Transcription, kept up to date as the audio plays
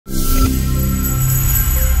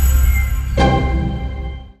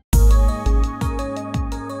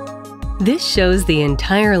This shows the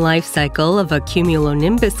entire life cycle of a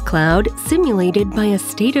cumulonimbus cloud simulated by a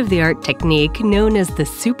state-of-the-art technique known as the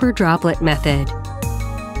Super-Droplet Method.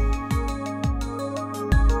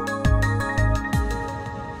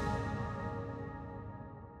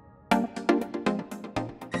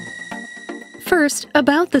 First,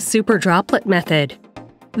 about the Super-Droplet Method.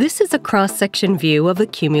 This is a cross-section view of a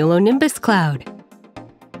cumulonimbus cloud.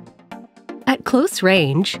 At close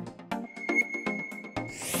range,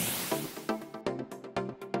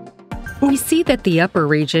 we see that the upper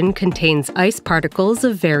region contains ice particles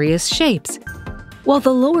of various shapes, while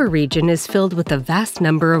the lower region is filled with a vast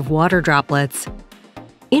number of water droplets.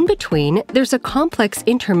 In between, there's a complex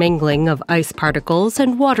intermingling of ice particles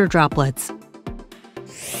and water droplets.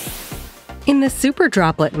 In the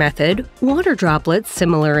Super-Droplet Method, water droplets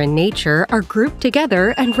similar in nature are grouped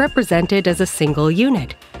together and represented as a single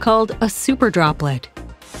unit, called a super-droplet.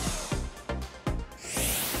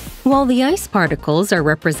 While the ice particles are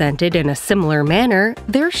represented in a similar manner,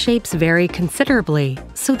 their shapes vary considerably,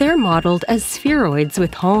 so they're modeled as spheroids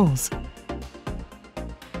with holes.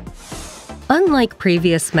 Unlike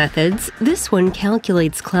previous methods, this one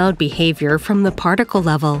calculates cloud behavior from the particle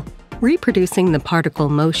level, reproducing the particle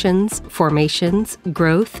motions, formations,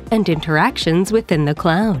 growth, and interactions within the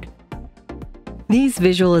cloud. These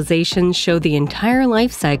visualizations show the entire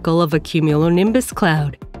life cycle of a cumulonimbus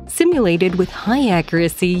cloud, simulated with high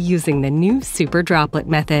accuracy using the new Super-Droplet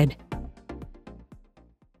Method.